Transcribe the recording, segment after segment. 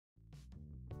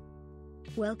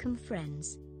Welcome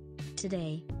friends.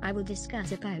 Today, I will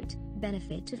discuss about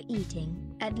benefit of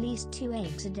eating at least 2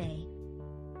 eggs a day.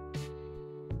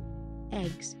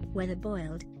 Eggs, whether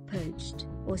boiled, poached,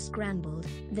 or scrambled,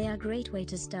 they are a great way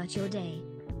to start your day.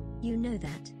 You know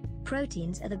that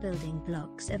proteins are the building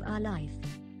blocks of our life.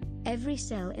 Every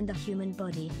cell in the human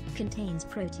body contains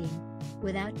protein.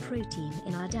 Without protein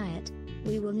in our diet,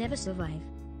 we will never survive.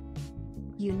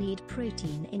 You need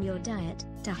protein in your diet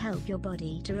to help your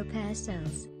body to repair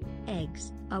cells.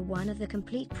 Eggs are one of the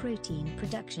complete protein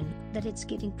production that it's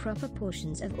getting proper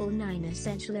portions of all 9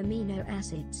 essential amino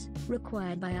acids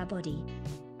required by our body.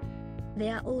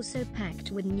 They are also packed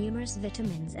with numerous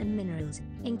vitamins and minerals,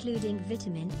 including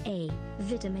vitamin A,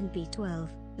 vitamin B12,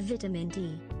 vitamin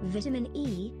D, vitamin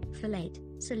E, folate,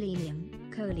 selenium,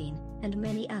 choline, and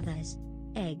many others.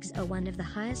 Eggs are one of the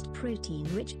highest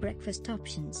protein-rich breakfast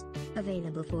options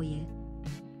available for you.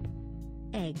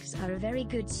 Eggs are a very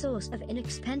good source of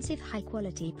inexpensive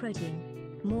high-quality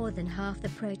protein. More than half the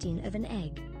protein of an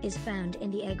egg is found in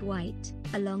the egg white,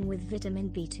 along with vitamin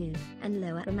B2, and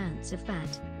lower amounts of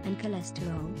fat and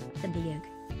cholesterol than the yolk.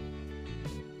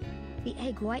 The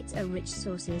egg whites are rich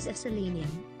sources of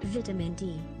selenium, vitamin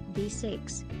D,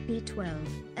 B6, B12,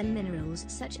 and minerals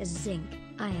such as zinc,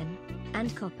 iron,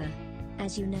 and copper.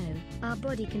 As you know, our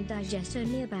body can digest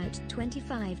only about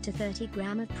 25 to 30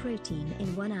 grams of protein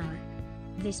in 1 hour.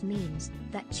 This means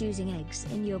that choosing eggs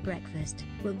in your breakfast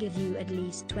will give you at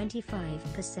least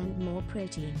 25% more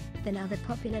protein than other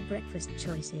popular breakfast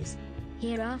choices.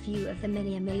 Here are a few of the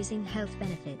many amazing health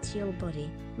benefits your body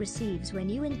receives when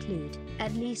you include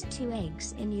at least 2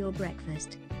 eggs in your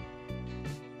breakfast.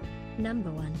 Number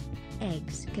 1.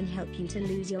 Eggs can help you to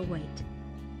lose your weight.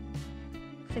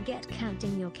 Forget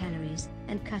counting your calories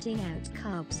and cutting out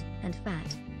carbs and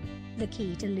fat. The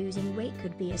key to losing weight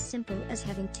could be as simple as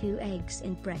having 2 eggs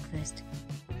in breakfast.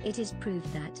 It is proved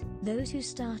that those who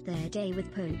start their day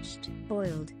with poached,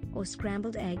 boiled, or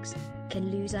scrambled eggs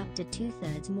can lose up to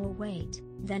 2/3 more weight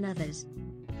than others.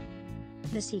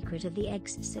 The secret of the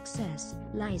egg's success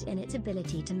lies in its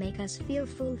ability to make us feel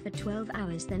full for 12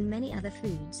 hours than many other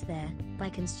foods there, by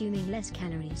consuming less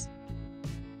calories.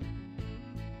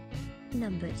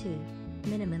 Number 2.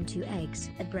 Minimum 2 eggs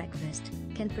at breakfast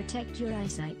can protect your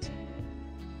eyesight.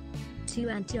 2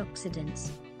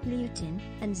 antioxidants, lutein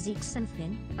and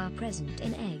zeaxanthin, are present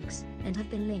in eggs and have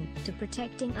been linked to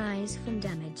protecting eyes from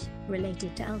damage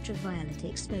related to ultraviolet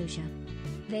exposure.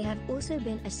 They have also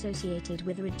been associated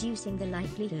with reducing the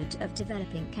likelihood of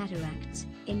developing cataracts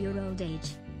in your old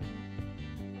age.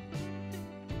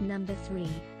 Number 3.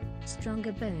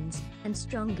 Stronger bones and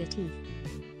stronger teeth.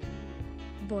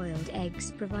 Boiled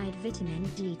eggs provide vitamin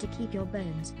D to keep your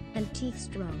bones and teeth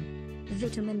strong.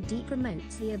 Vitamin D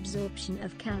promotes the absorption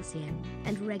of calcium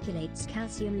and regulates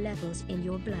calcium levels in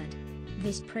your blood.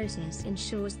 This process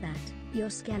ensures that your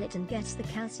skeleton gets the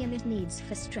calcium it needs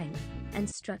for strength and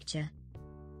structure.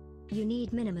 You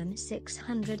need minimum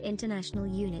 600 international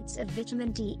units of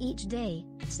vitamin D each day,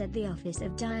 said the Office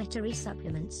of Dietary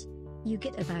Supplements. You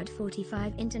get about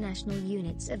 45 international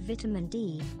units of vitamin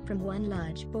D from 1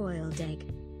 large boiled egg.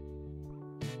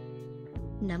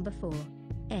 Number 4.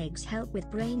 Eggs help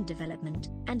with brain development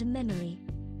and memory.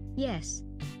 Yes,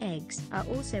 eggs are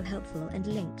also helpful and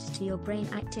linked to your brain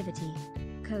activity.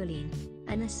 Choline,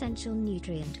 an essential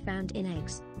nutrient found in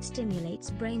eggs, stimulates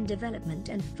brain development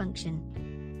and function.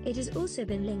 It has also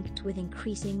been linked with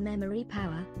increasing memory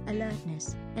power,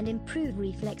 alertness, and improved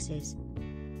reflexes.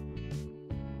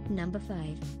 Number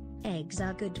 5. Eggs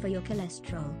are good for your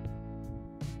cholesterol.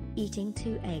 Eating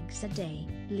 2 eggs a day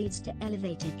leads to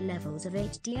elevated levels of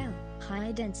HDL,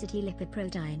 high-density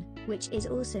lipoprotein, which is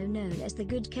also known as the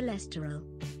good cholesterol.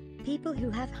 People who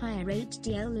have higher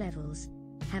HDL levels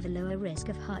have a lower risk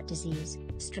of heart disease,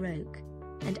 stroke,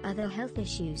 and other health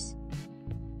issues.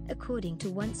 According to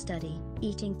one study,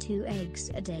 eating 2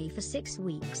 eggs a day for 6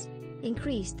 weeks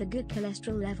increased the good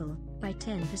cholesterol level by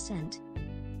 10%.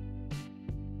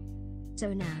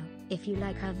 So now, if you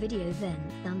like our video, then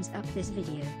thumbs up this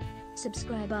video.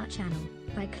 Subscribe our channel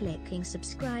by clicking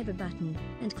subscribe button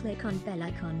and click on bell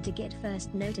icon to get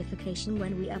first notification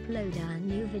when we upload our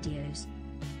new videos.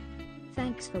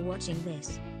 Thanks for watching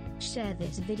this. Share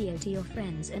this video to your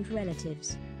friends and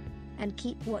relatives. And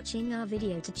keep watching our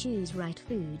video to choose right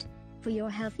food for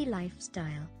your healthy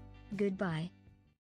lifestyle. Goodbye.